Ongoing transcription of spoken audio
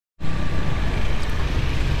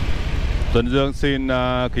Tuấn Dương xin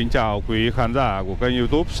kính chào quý khán giả của kênh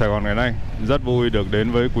YouTube Sài Gòn Ngày Nay. Rất vui được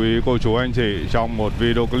đến với quý cô chú anh chị trong một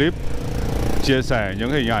video clip chia sẻ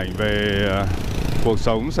những hình ảnh về cuộc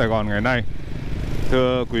sống Sài Gòn ngày nay.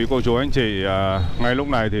 Thưa quý cô chú anh chị, ngay lúc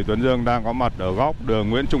này thì Tuấn Dương đang có mặt ở góc đường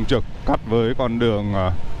Nguyễn Trung Trực cắt với con đường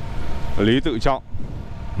Lý Tự Trọng.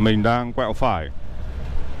 Mình đang quẹo phải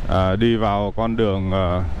đi vào con đường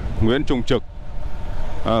Nguyễn Trung Trực.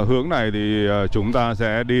 Hướng này thì chúng ta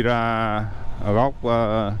sẽ đi ra góc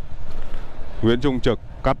Nguyễn Trung Trực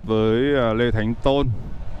cắt với Lê Thánh Tôn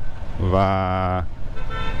và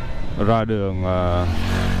ra đường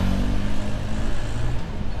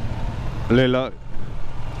Lê Lợi.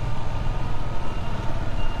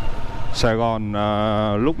 Sài Gòn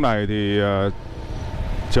lúc này thì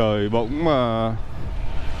trời bỗng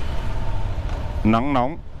nắng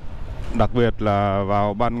nóng, đặc biệt là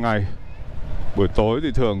vào ban ngày. Buổi tối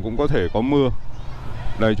thì thường cũng có thể có mưa.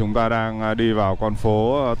 Đây chúng ta đang đi vào con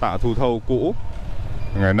phố Tạ Thu Thâu cũ.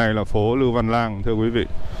 Ngày nay là phố Lưu Văn Lang, thưa quý vị.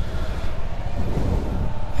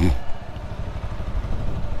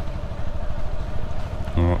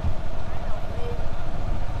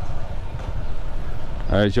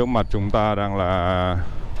 Đây, trước mặt chúng ta đang là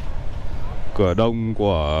cửa đông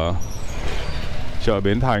của chợ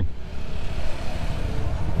Bến Thành.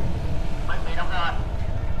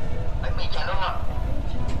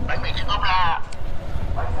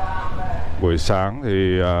 Buổi sáng thì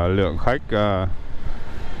lượng khách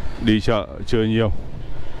đi chợ chưa nhiều.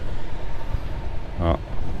 Đó.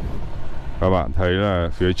 Các bạn thấy là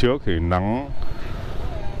phía trước thì nắng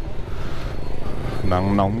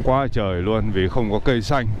nóng quá trời luôn vì không có cây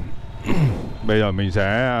xanh. Bây giờ mình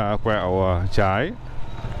sẽ quẹo trái.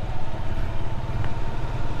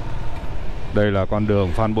 Đây là con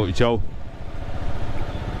đường Phan Bội Châu.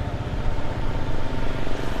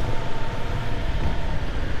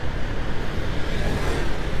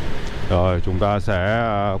 Rồi chúng ta sẽ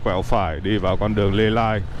quẹo phải đi vào con đường Lê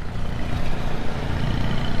Lai.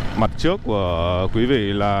 Mặt trước của quý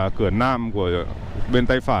vị là cửa nam của bên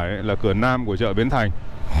tay phải là cửa nam của chợ Bến Thành.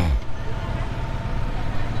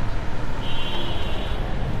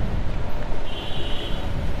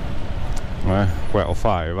 Đấy, quẹo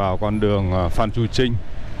phải vào con đường Phan Chu Trinh.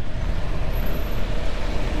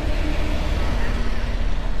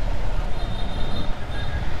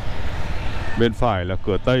 Bên phải là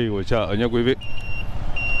cửa Tây của chợ nha quý vị.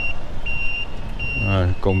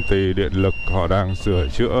 Công ty điện lực họ đang sửa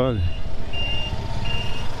chữa.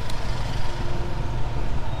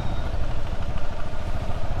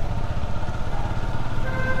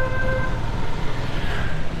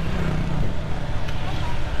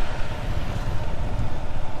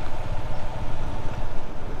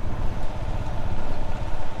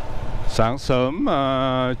 Sáng sớm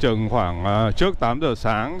chừng khoảng trước 8 giờ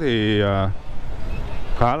sáng thì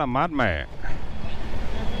khá là mát mẻ.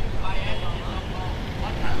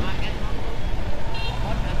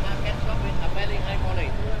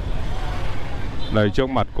 Đây trước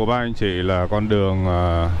mặt của ba anh chị là con đường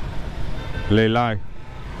Lê Lai.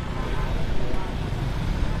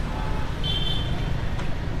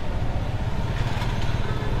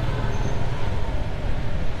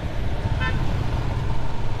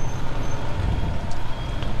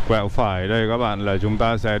 Quẹo phải đây các bạn là chúng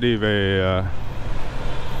ta sẽ đi về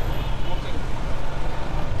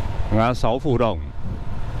ngã 6 Phù Đồng.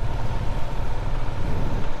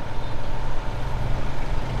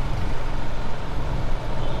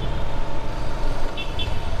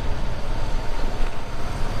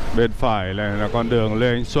 Bên phải này là con đường Lê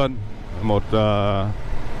Anh Xuân, một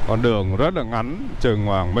con đường rất là ngắn, chừng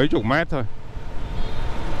khoảng mấy chục mét thôi.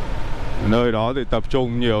 Nơi đó thì tập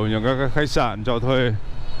trung nhiều những các khách sạn cho thuê.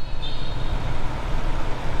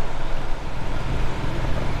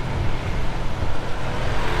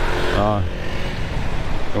 Rồi,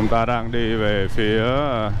 chúng ta đang đi về phía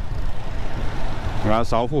ngã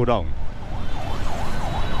 6 Phù Đồng.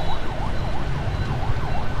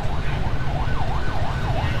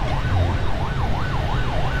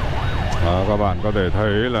 Đó, các bạn có thể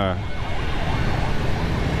thấy là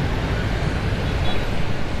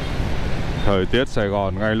thời tiết Sài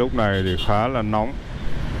Gòn ngay lúc này thì khá là nóng.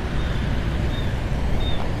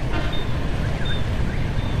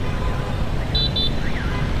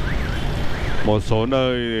 Một số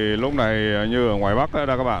nơi thì lúc này như ở ngoài Bắc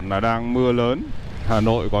đó các bạn là đang mưa lớn. Hà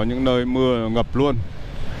Nội có những nơi mưa ngập luôn.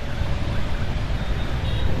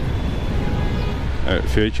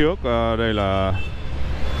 Phía trước đây là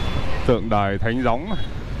tượng đài Thánh Gióng.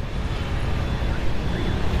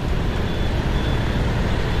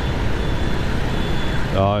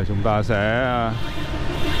 Rồi chúng ta sẽ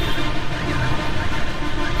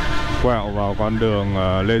quẹo vào con đường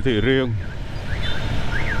Lê Thị Riêng.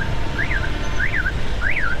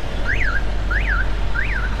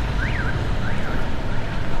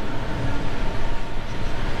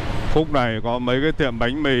 Khúc này có mấy cái tiệm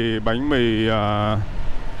bánh mì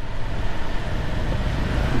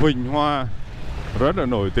Huỳnh Hoa rất là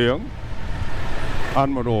nổi tiếng.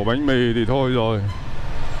 Ăn một ổ bánh mì thì thôi rồi,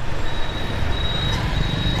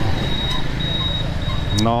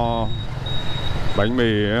 no. Bánh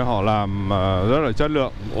mì ấy, họ làm rất là chất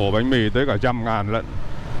lượng, ổ bánh mì tới cả 100.000 lận.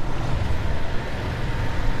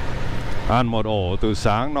 Ăn một ổ từ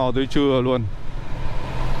sáng no tới trưa luôn.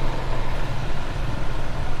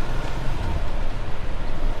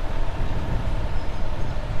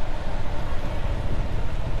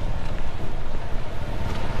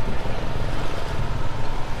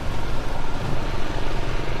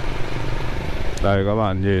 Đây các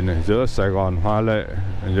bạn nhìn này, giữa Sài Gòn hoa lệ,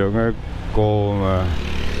 những cái cô mà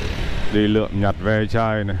đi lượm nhặt ve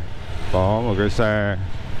chai này, có một cái xe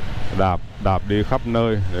đạp đi khắp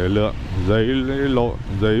nơi để lượm giấy lộn,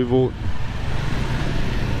 giấy vụn.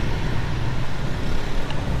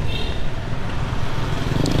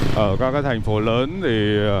 Ở các cái thành phố lớn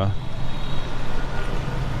thì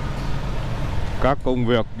các công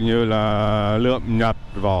việc như là lượm nhặt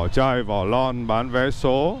vỏ chai, vỏ lon, bán vé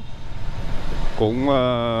số cũng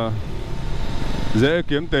dễ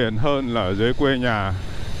kiếm tiền hơn là ở dưới quê nhà.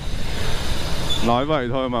 Nói vậy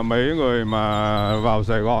thôi mà mấy người mà vào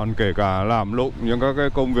Sài Gòn kể cả làm lụng những các cái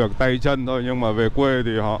công việc tay chân thôi, nhưng mà về quê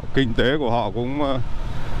thì kinh tế của họ cũng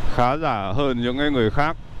khá giả hơn những cái người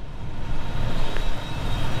khác.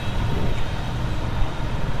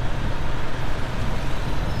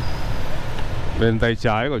 Bên tay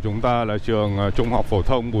trái của chúng ta là trường Trung học phổ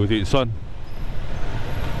thông Bùi Thị Xuân.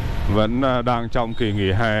 Vẫn đang trong kỳ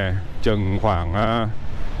nghỉ hè, chừng khoảng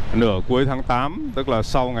nửa cuối tháng 8, tức là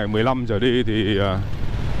sau ngày 15 trở đi thì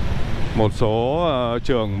một số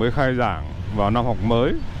trường mới khai giảng vào năm học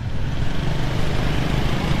mới.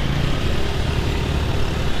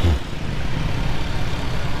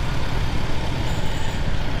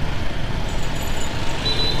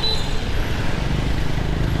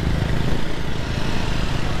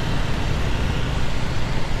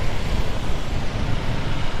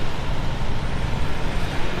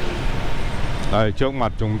 Đây, trước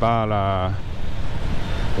mặt chúng ta là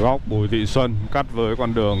góc Bùi Thị Xuân cắt với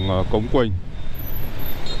con đường Cống Quỳnh.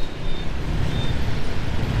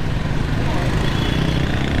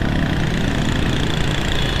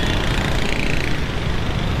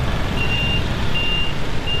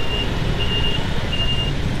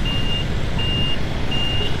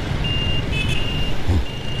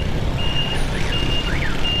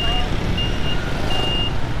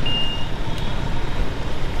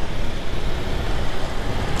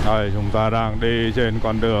 Đây, chúng ta đang đi trên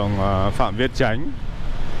con đường Phạm Viết Chánh,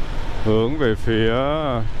 hướng về phía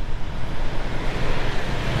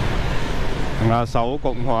ngã 6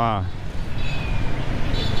 Cộng Hòa.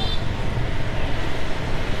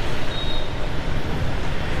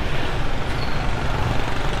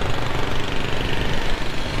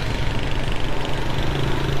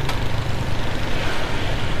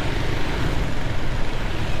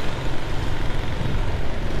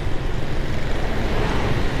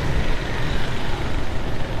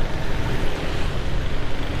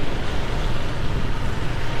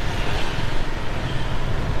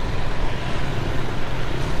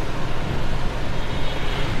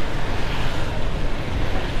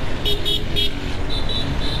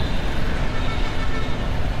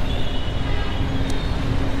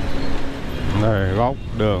 Đây, góc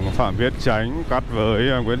đường Phạm Viết Chánh cắt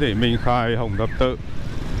với Nguyễn Thị Minh Khai, Hồng Thập Tự.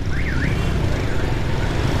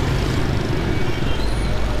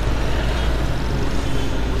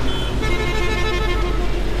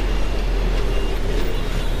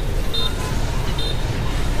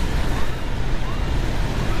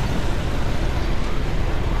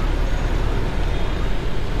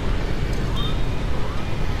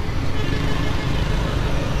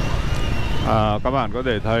 Các bạn có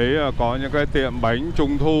thể thấy có những cái tiệm bánh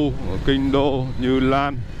trung thu ở Kinh Đô, Như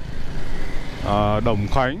Lan, Đồng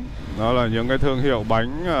Khánh. Đó là những cái thương hiệu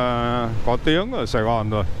bánh có tiếng ở Sài Gòn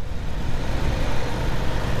rồi.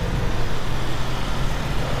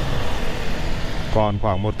 Còn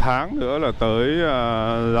khoảng 1 tháng nữa là tới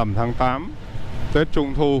rằm tháng 8, Tết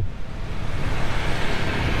Trung Thu.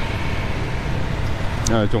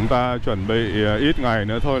 Chúng ta chuẩn bị ít ngày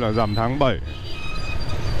nữa thôi là rằm tháng 7.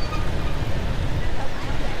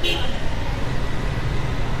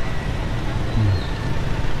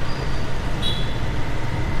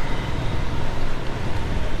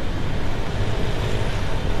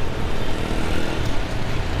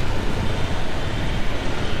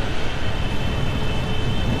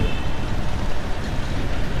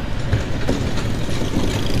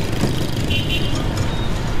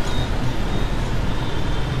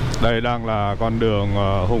 Đây đang là con đường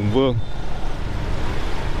Hùng Vương.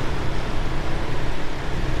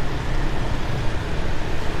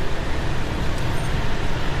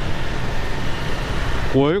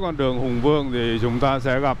 Cuối con đường Hùng Vương thì chúng ta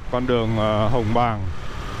sẽ gặp con đường Hồng Bàng.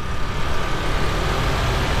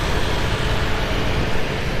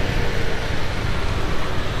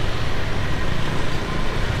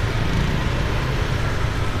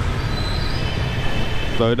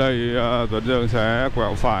 Tới đây Tuấn Dương sẽ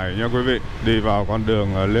quẹo phải nha quý vị, đi vào con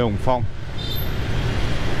đường Lê Hồng Phong.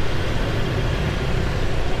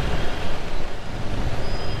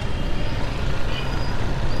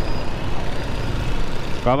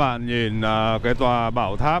 Các bạn nhìn cái tòa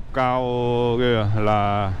bảo tháp cao kia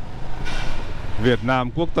là Việt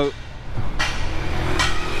Nam Quốc tự,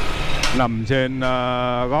 nằm trên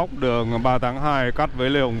góc đường 3 tháng 2 cắt với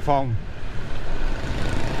Lê Hồng Phong.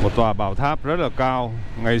 Một tòa bảo tháp rất là cao.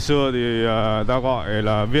 Ngày xưa thì ta gọi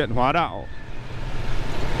là Viện Hóa Đạo.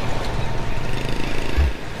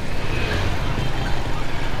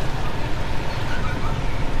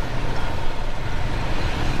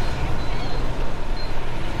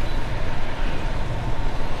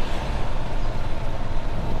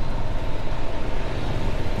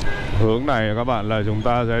 Hướng này các bạn là chúng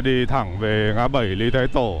ta sẽ đi thẳng về ngã 7 Lý Thái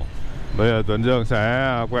Tổ. Bây giờ Tuấn Dương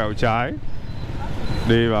sẽ quẹo trái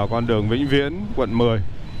đi vào con đường Vĩnh Viễn, quận 10.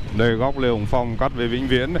 Đây góc Lê Hồng Phong cắt với Vĩnh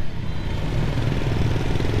Viễn này.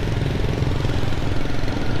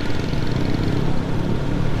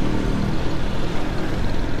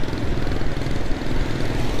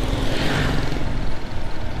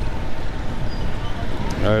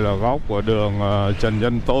 Đây là góc của đường Trần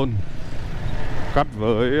Nhân Tôn cắt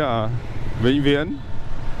với Vĩnh Viễn.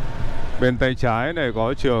 Bên tay trái này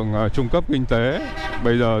có trường trung cấp kinh tế.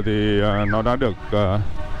 Bây giờ thì nó đã được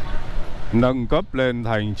nâng cấp lên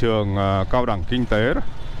thành trường cao đẳng kinh tế rồi.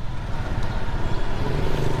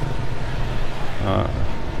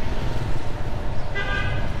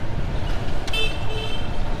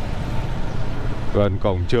 Gần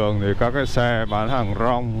cổng trường thì các cái xe bán hàng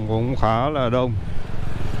rong cũng khá là đông.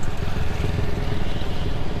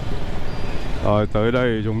 Rồi tới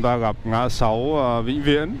đây chúng ta gặp ngã 6 Vĩnh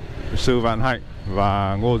Viễn, Sư Vạn Hạnh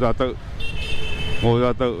và Ngô Gia Tự. Ngô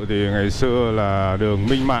Gia Tự thì ngày xưa là đường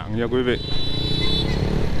Minh Mạng nha quý vị.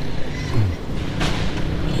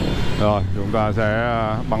 Rồi chúng ta sẽ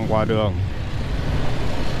băng qua đường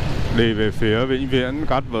đi về phía Vĩnh Viễn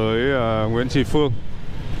cắt với Nguyễn Tri Phương.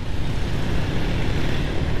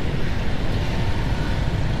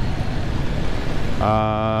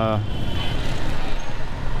 Ở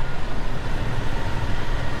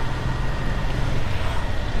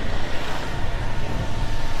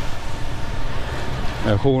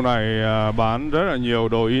khu này bán rất là nhiều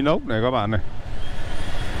đồ inox này các bạn này.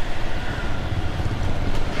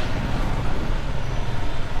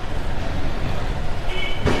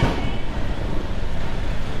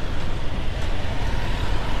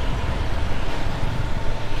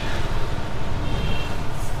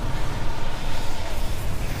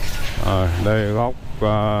 Đây góc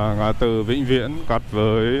ngã tư Vĩnh Viễn cắt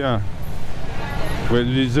với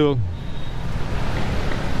Nguyễn Duy Dương.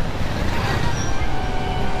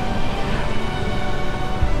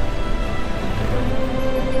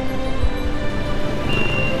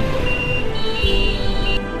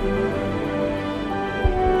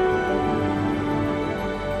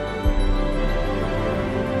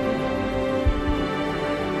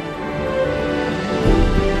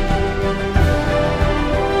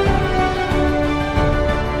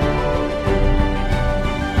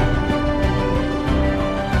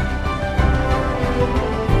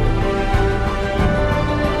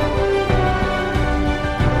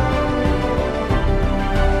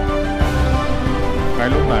 Ngay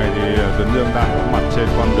lúc này thì Tuấn Dương đang có mặt trên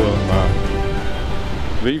con đường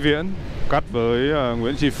Vĩnh Viễn cắt với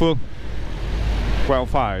Nguyễn Tri Phương. Quẹo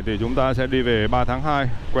phải thì chúng ta sẽ đi về 3 tháng 2,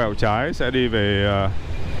 quẹo trái sẽ đi về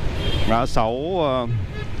ngã 6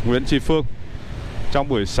 Nguyễn Tri Phương. Trong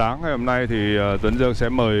buổi sáng ngày hôm nay thì Tuấn Dương sẽ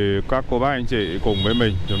mời các cô bác anh chị cùng với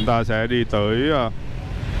mình. Chúng ta sẽ đi tới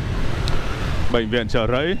bệnh viện Chợ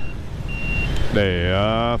Rẫy để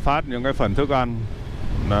phát những cái phần thức ăn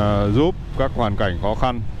giúp các hoàn cảnh khó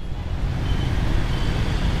khăn.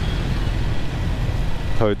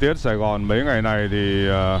 Thời tiết Sài Gòn mấy ngày này thì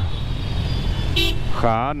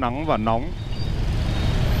khá nắng và nóng.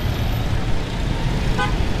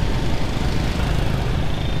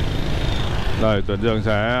 Đây, Tuấn Dương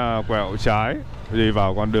sẽ quẹo trái đi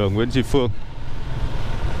vào con đường Nguyễn Tri Phương.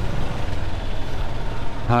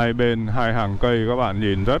 Hai bên hai hàng cây các bạn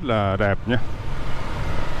nhìn rất là đẹp nhé.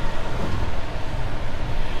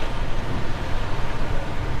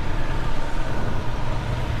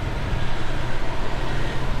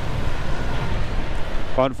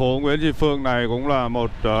 Con phố Nguyễn Tri Phương này cũng là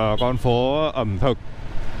một con phố ẩm thực.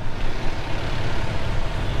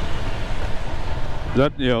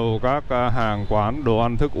 Rất nhiều các hàng quán đồ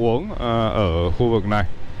ăn thức uống ở khu vực này.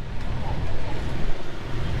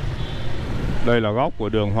 Đây là góc của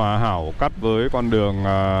đường Hòa Hảo cắt với con đường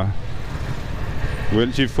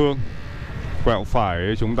Nguyễn Tri Phương. Quẹo phải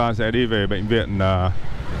chúng ta sẽ đi về bệnh viện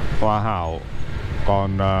Hòa Hảo.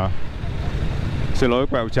 Còn xin lỗi,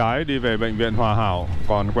 quẹo trái đi về bệnh viện Hòa Hảo.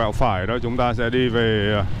 Còn quẹo phải đó chúng ta sẽ đi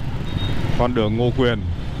về con đường Ngô Quyền.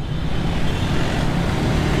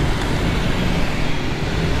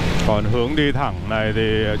 Còn hướng đi thẳng này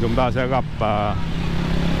thì chúng ta sẽ gặp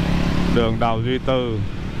đường Đào Duy Từ.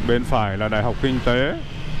 Bên phải là Đại học Kinh tế.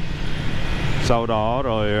 Sau đó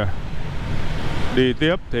rồi đi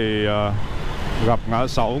tiếp thì gặp ngã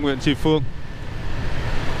 6 Nguyễn Tri Phương.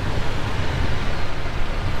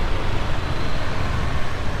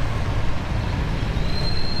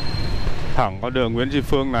 Thẳng con đường Nguyễn Tri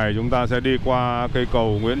Phương này chúng ta sẽ đi qua cây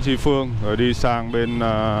cầu Nguyễn Tri Phương rồi đi sang bên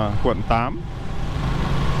quận 8.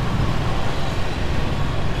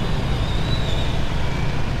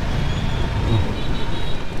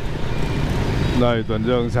 Đây, Tuấn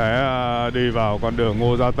Dương sẽ đi vào con đường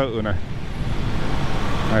Ngô Gia Tự này.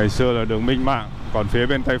 Ngày xưa là đường Minh Mạng. Còn phía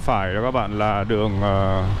bên tay phải đó các bạn là đường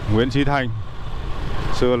Nguyễn Chí Thanh.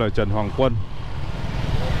 Xưa là Trần Hoàng Quân.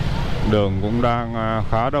 Đường cũng đang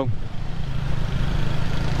khá đông.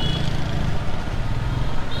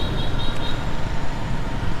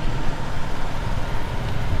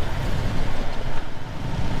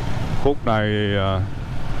 Khúc này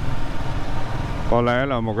có lẽ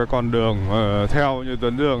là một cái con đường theo như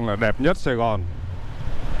Tuấn Dương là đẹp nhất Sài Gòn.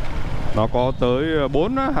 Nó có tới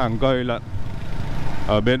 4 hàng cây lận.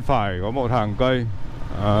 Ở bên phải có một hàng cây,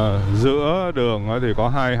 giữa đường thì có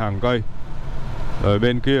 2 hàng cây, ở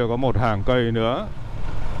bên kia có một hàng cây nữa.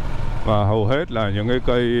 Và hầu hết là những cái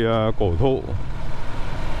cây cổ thụ.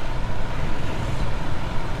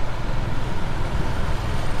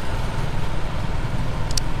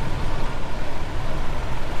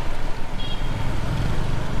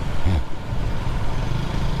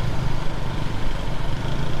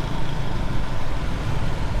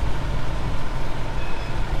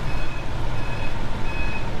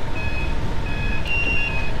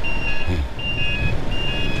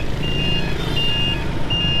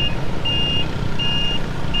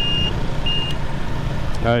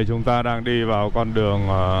 Đây, chúng ta đang đi vào con đường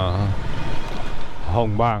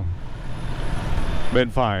Hồng Bàng. Bên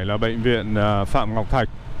phải là bệnh viện Phạm Ngọc Thạch.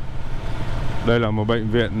 Đây là một bệnh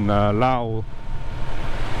viện lao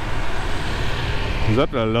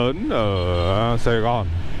rất là lớn ở Sài Gòn.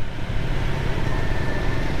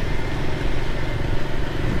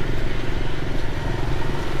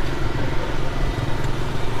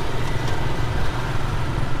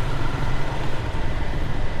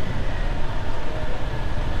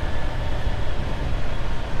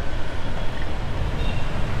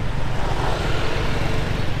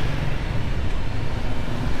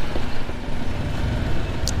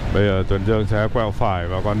 Bây giờ Tuấn Dương sẽ quẹo phải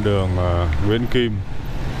vào con đường Nguyễn Kim.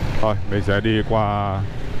 Thôi, mình sẽ đi qua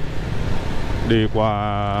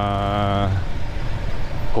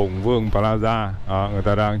Hùng Vương Plaza. Đó, người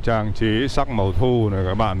ta đang trang trí sắc màu thu này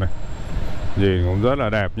các bạn này. Nhìn cũng rất là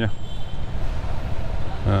đẹp nhé.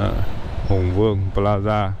 Hùng Vương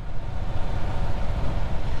Plaza.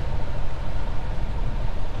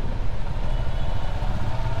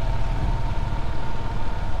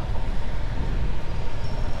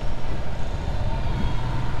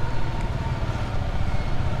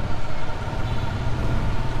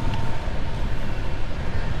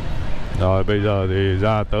 Rồi bây giờ thì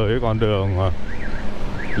ra tới con đường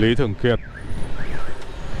Lý Thường Kiệt.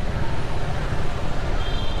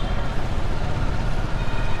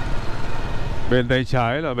 Bên tay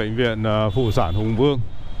trái là bệnh viện Phụ sản Hùng Vương.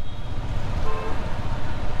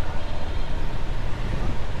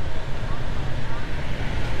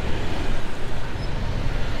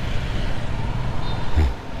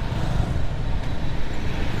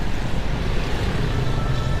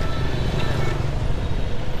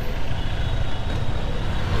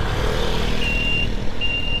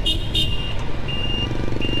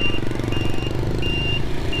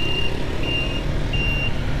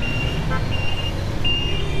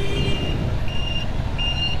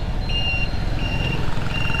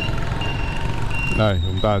 Đây,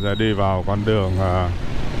 chúng ta sẽ đi vào con đường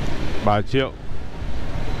 3 Triệu.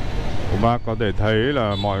 Các bác có thể thấy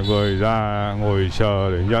là mọi người ra ngồi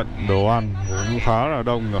chờ để nhận đồ ăn cũng khá là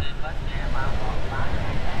đông rồi.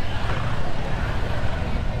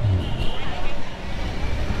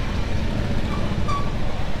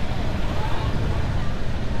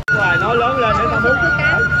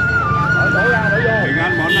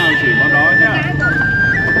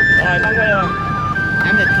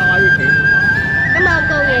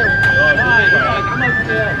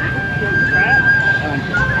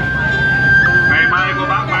 Ngày mai cô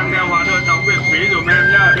bác mang theo hóa đơn đóng viện phí dùm em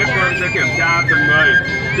nhá. Bếp cơm sẽ kiểm tra từng người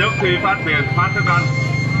trước khi phát tiền phát thức ăn.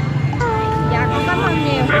 Dạ con cảm ơn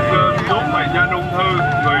nhiều. Bếp cơm giúp bệnh nhân ung thư,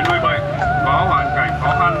 người nuôi bệnh có hoàn cảnh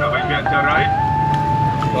khó khăn ở bệnh viện Chợ Rẫy.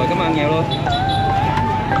 Rồi cảm ơn nhiều luôn.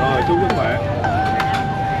 Rồi chúc sức khỏe.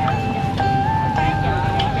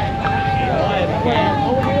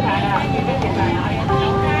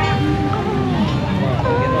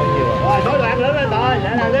 Rồi tối đoạn lớn lên rồi,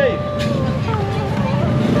 lại làm đi.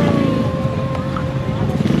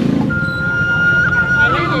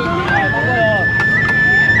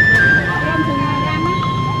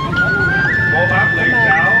 Cô bác lấy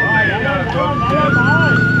cháo, lấy cơm chiên,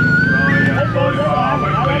 rồi xôi bò,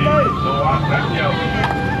 bánh mì, đồ ăn rất nhiều.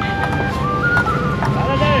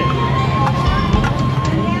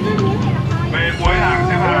 Về cuối hàng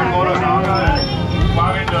xếp hàng cô đội đó thôi.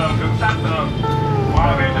 Qua bên đường đứng sát đường,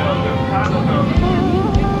 qua bên đường đứng sát đường.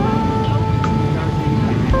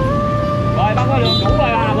 Rồi bác có đường đủ rồi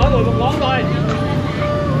à, mỗi người một món thôi.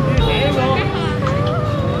 Chia sẻ luôn.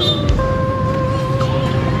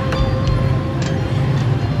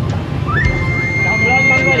 Chồng lên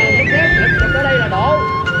băng qua đường xếp chụp tới đây là đủ.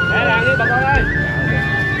 Để làm đi bà con ơi.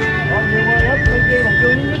 Còn nhiều người hết, bên kia còn chưa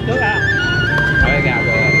nhích nữa à. Thôi gào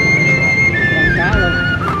rồi. Con cá luôn.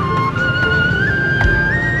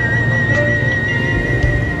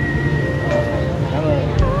 Cảm ơn.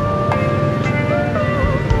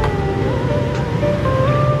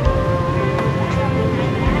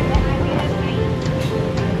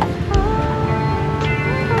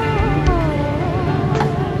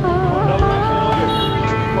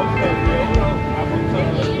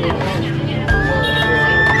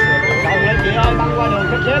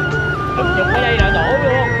 Xếp chụp ở đây là đổ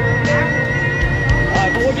luôn. Rồi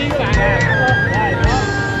cô chí các bạn à. Rồi đó.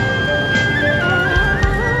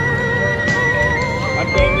 Ăn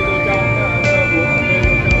cơm đi tôi trong nhá, ăn cơm uống cà phê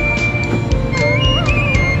tôi trong.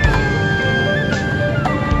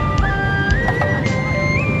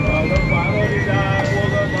 Rồi đông quá thôi, đi ra mua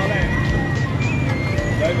cơm đó này.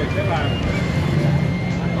 Đây phải xếp hàng.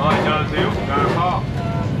 Rồi chờ xíu, gà kho.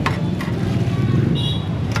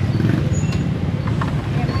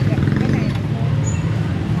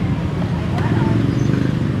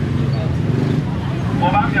 Cô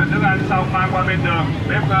bác nhận thức ăn xong mang qua bên đường.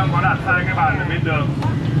 Bếp cơm có đặt 2 cái bàn ở bên đường.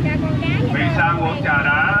 Mình sang uống trà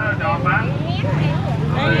đá cho bác.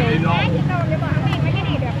 Rồi đi đâu.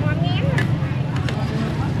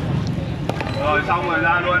 Rồi xong rồi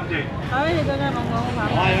ra luôn chị.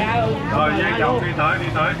 Rồi nhanh chóng đi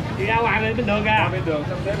tới. Đi ra ngoài bên đường kìa. Qua bên đường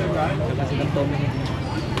sắp xếp lên cái.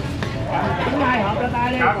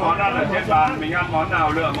 Các món ăn ở trên bàn, mình ăn món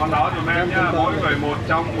nào lựa món đó dùm em nhá. Mỗi người một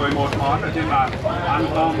trong 11 món ở trên bàn. Ăn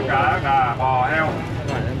tôm, cá, gà, bò, heo.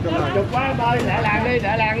 chục quá thôi, lẹ làng đi.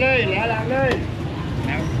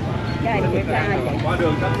 Qua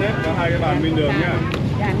đường sắp xếp có 2 cái bàn bên đường nhá.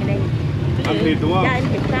 Ăn thịt đúng không?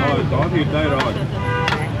 Rồi, có thịt đây rồi.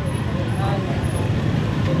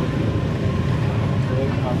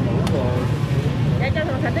 Để cho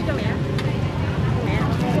thịt cho mẹ.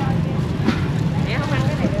 Mẹ không ăn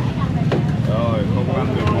cái này được. Rồi, không ăn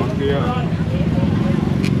được món kia.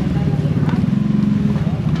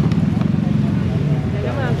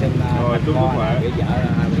 Rồi, chúc sức khỏe.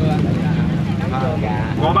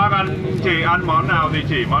 Cô bác ăn, chị ăn món nào thì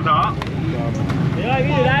chỉ món đó. Chị ơi,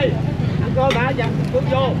 cái gì đây? Ăn cơm hả? Dặn cơm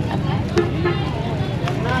vô.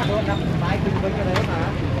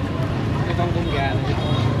 Cái con gà này.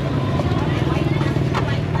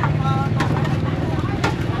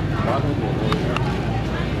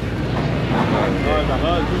 Rồi, cảm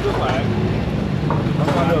ơn, chúc sức khỏe.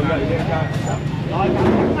 Qua đường dậy đi anh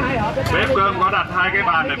Bếp cơm có đặt 2 cái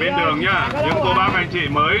bàn ở bên đường nhá. Những cô bác anh chị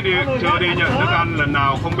mới chưa đi nhận thức ăn lần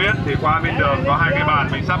nào không biết thì qua bên đường có 2 cái bàn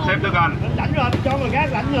mình sắp xếp thức ăn. Rảnh rồi, cho người khác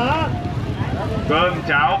rảnh nữa. Cơm,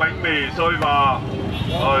 cháo, bánh mì, xôi bò,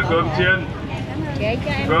 rồi cơm chiên,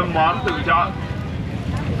 cơm món tự chọn.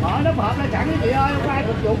 Mở lớp hộp ra sẵn chị ơi, không ai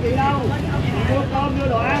phục vụ chị đâu. Đưa cơm, đưa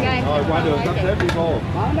đồ ăn. Rồi qua đường sắp xếp đi cô.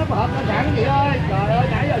 Mở lớp hộp ra sẵn chị ơi. Trời ơi,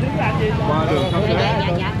 nãy giờ đứng làm gì? Qua đường sắp xếp.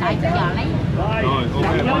 Rồi,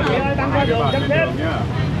 ok, chị ơi, tăng qua đường sắp xếp.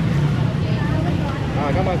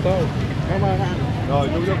 Rồi, cảm ơn cô. Cảm ơn anh. Rồi,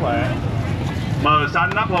 chúc sức khỏe. Mở sẵn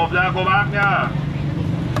nắp hộp ra cô bác nhá.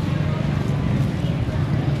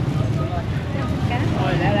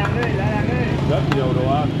 Rồi, lại làm đi. Rất nhiều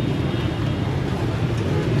đồ ăn.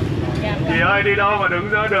 Chị ơi, đi đâu mà đứng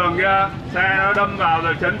giữa đường kia, xe nó đâm vào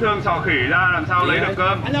rồi chấn thương sọ khỉ ra làm sao lấy được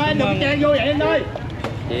cơm. Anh ơi, đừng chen vô vậy anh ơi.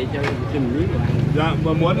 Chị cho xin miếng đồ ăn. Dạ,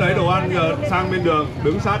 mà muốn lấy đồ ăn giờ sang bên đường,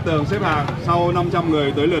 đứng sát tường xếp hàng, sau 500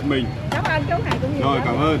 người tới lượt mình. Cảm ơn chú này cũng nhiều. Rồi,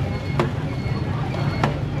 cảm ơn.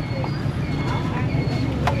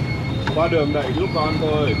 Qua đường đẩy giúp con cô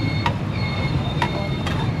ơi.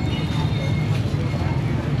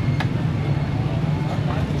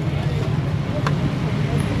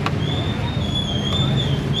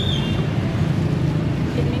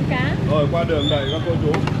 Thịt miếng cá. Rồi, qua đường đẩy các cô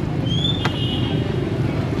chú.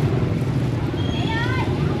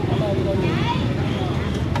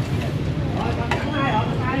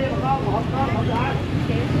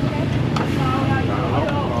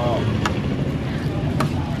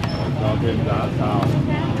 Cho thêm giá xào.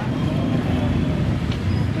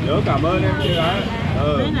 Nhớ cảm ơn em chị gái.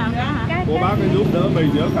 Cô bác ấy giúp đỡ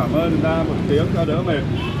mình, nhớ cảm ơn người ta một tiếng cho đỡ mệt.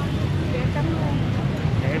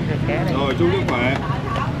 Rồi, chúc sức khỏe.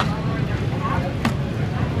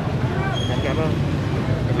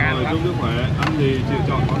 Rồi, chúc sức khỏe. Ăn gì chị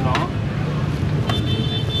chọn con đó.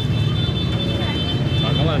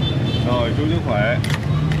 Cảm ơn. Rồi, chúc sức khỏe.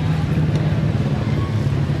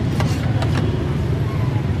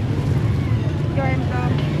 Cho em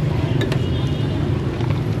cơm.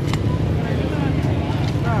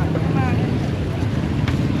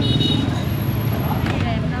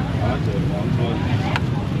 Quá trời món luôn.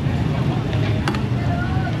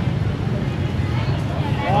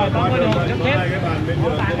 Rồi, qua đường đẩy có 2 cái bàn bên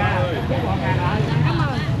đường cô bác ơi.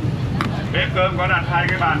 Bếp cơm có đặt 2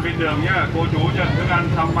 cái bàn bên đường nhá. Cô chú nhận thức ăn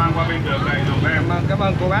xong mang qua bên đường này dùm em. Cảm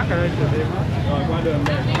ơn cô bác rồi. Rồi, qua đường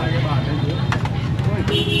đẩy có 2 cái bàn bên dưới.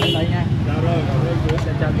 Đây nha. Dạ rồi, cảm ơn chú.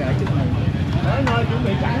 Cho gửi chút này. Tới nơi chuẩn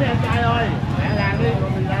bị cảnh đi em trai ơi. Mẹ làm đi rồi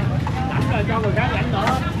mình làm. Cảnh rồi cho người khác cảnh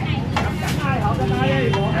nữa. Cảnh ai họ cái tay đi.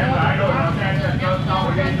 Em lại rồi làm em nhận cơm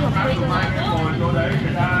xong rồi đi chỗ khác tụi mai cái ngồi chỗ đấy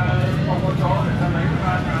người ta không có chỗ người ta lấy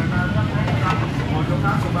ra ngồi chỗ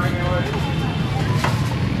khác tụi mai nghe ơi.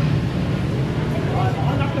 Rồi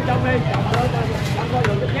bỏ nắp vô trong đi, trồng lên cho coi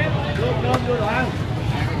đường cái chép, luôn cơm vô đồ ăn.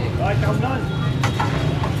 Rồi trồng lên.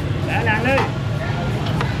 Để làm đi.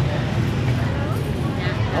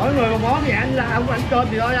 Mỗi người một món thì anh là không ăn cơm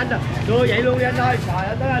thì thôi anh đưa vậy luôn đi anh ơi. Trời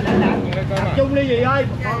ơi, tới anh để làm tập trung đi gì ơi.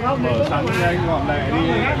 Còn không Mở sẵn đi anh gọn lẹ đi,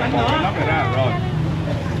 bỏ cái nắp này ra rồi.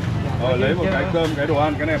 Rồi lấy một cái cơm, cái đồ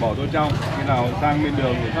ăn, cái này bỏ vô trong. Khi nào sang bên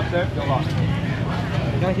đường thì sắp xếp cho gọn.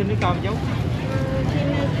 cho xin miếng cơm chú.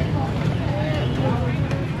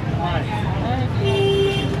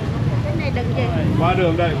 Cái này đừng gì. Qua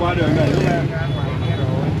đường đẩy giúp em.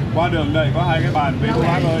 Qua đường đẩy có 2 cái bàn với cô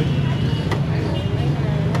bác ơi.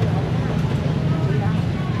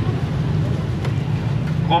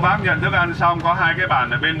 Cô bác nhận thức ăn xong có 2 cái bàn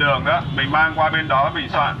ở bên đường đó. Mình mang qua bên đó mình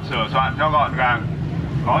sửa soạn cho gọn gàng.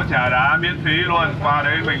 Có trà đá miễn phí luôn. Qua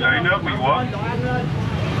đấy mình lấy nước mình uống.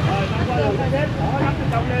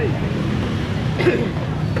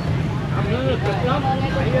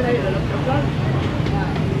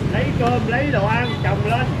 Lấy cơm, lấy đồ ăn, trồng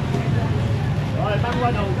lên. Rồi băng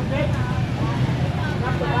qua đồ sắp xếp.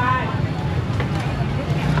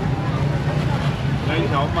 Đây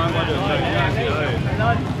cháu mang qua đường đẩy nha chị ơi.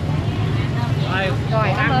 Rồi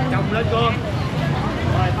ăn trồng lên cơm.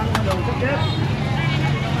 Rồi băng qua đường sắp xếp.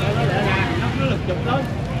 Rồi nó để ra, nó lực chụp lên.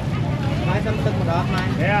 Mai xăm tưng một đợt mai.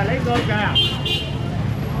 Kìa, lấy cơm kìa.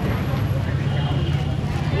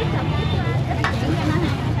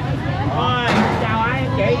 Rồi, chào anh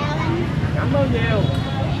chị. Cảm ơn nhiều.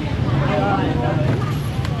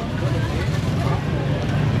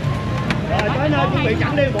 Rồi tới nơi chuẩn bị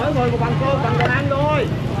sẵn đi, mỗi người một bằng cơm, bằng đồ ăn thôi.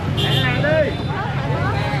 Lẹ làm đi.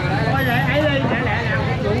 Thôi lẹ ấy đi, lẹ làm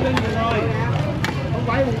phục vụ đi nhiều người. Không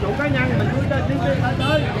phải phục vụ cá nhân, mình cứ tới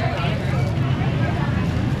tới.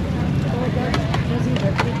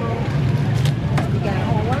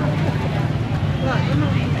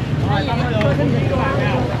 Rồi, xong rồi được, xin các bạn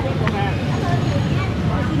nào.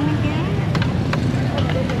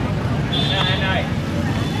 Anh ơi,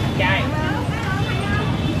 Chạy.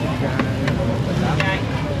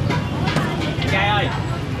 Chạy ơi,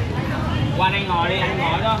 qua đây ngồi đi, anh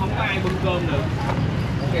ngồi đó, không có ai bưng cơm được.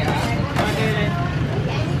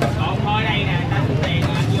 Còn thôi đây nè, ta xuống đèn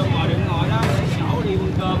rồi, anh vô ngồi đừng ngồi đó, chỗ đi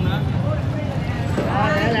bưng cơm nữa.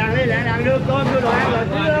 Lẹ làng đưa cơm, đưa đồ ăn rồi.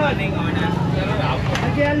 Anh đi ngồi nè, cho nó rộng.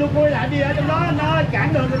 Anh kia anh luôn vui lại gì ở trong đó anh ơi,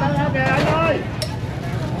 cản đường người ta ra kìa anh ơi.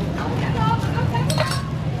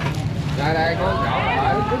 Đây có chỗ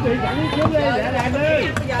rồi. Chuẩn bị sẵn trước đi, lẹ làng đi.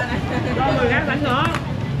 Cho người khác sẵn nữa.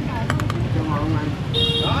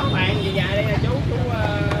 Đó, bàn gì dài đây nè chú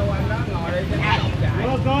Quan đó ngồi đi cho nó rộng rãi.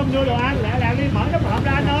 Đưa cơm, đưa đồ ăn, lẹ làng đi, mở nắp hộp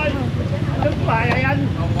ra anh ơi. Anh đứng bài này anh.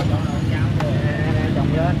 Trồng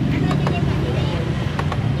lên.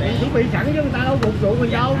 Chuẩn bị sẵn chứ người ta đâu phục vụ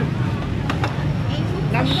mình đâu.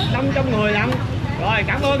 500 người lận. Rồi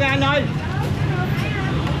cảm ơn anh ơi.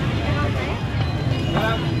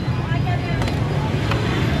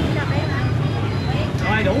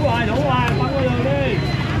 Rồi đủ rồi, băng qua đường đi.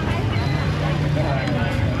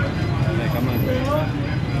 Cảm ơn.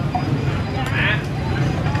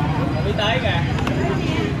 Y tế kìa.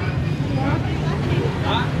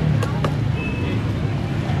 Đó.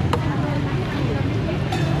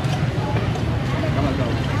 Cảm ơn cậu.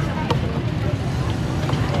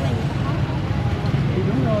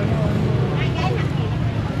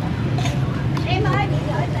 Em ơi, chị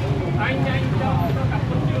gửi Anh cho cặp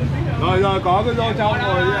Tuấn Dương tí nữa. Rồi có cái vô trong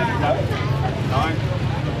rồi.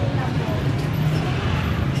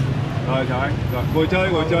 Rồi chào anh. Rồi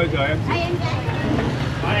ngồi chơi chờ em.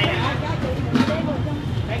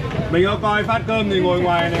 Mình có coi phát cơm thì ngồi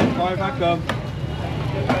ngoài này, coi phát cơm.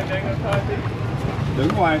 Đứng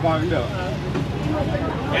ngoài coi cũng được.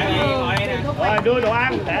 Rồi đưa đồ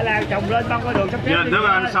ăn để là chồng lên băng qua đường sắp xếp. Nhận thức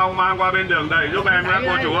ăn xong mang qua bên đường đẩy giúp em nhé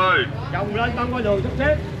cô chủ ơi. Chồng lên băng qua đường sắp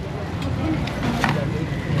xếp.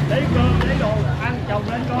 Lấy cơm, lấy đồ ăn, chồng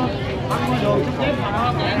lên con băng qua đường sắp xếp mà.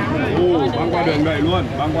 Băng qua đường đẩy luôn,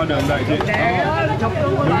 băng qua đường đẩy chị. Đứng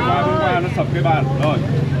qua nó sập cái bàn rồi.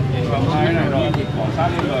 Cầm hai cái này rồi, bỏ sát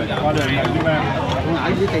lên rồi, qua đường đẩy giúp em. Con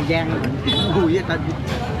ở dưới Tiền Giang vui với tên.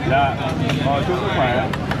 Dạ, rồi chúc sức khỏe.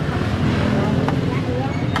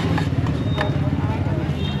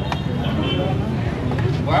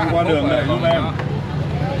 Băng qua đường đẩy giúp em.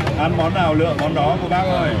 Ăn món nào lựa món đó cô bác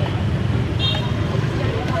ơi.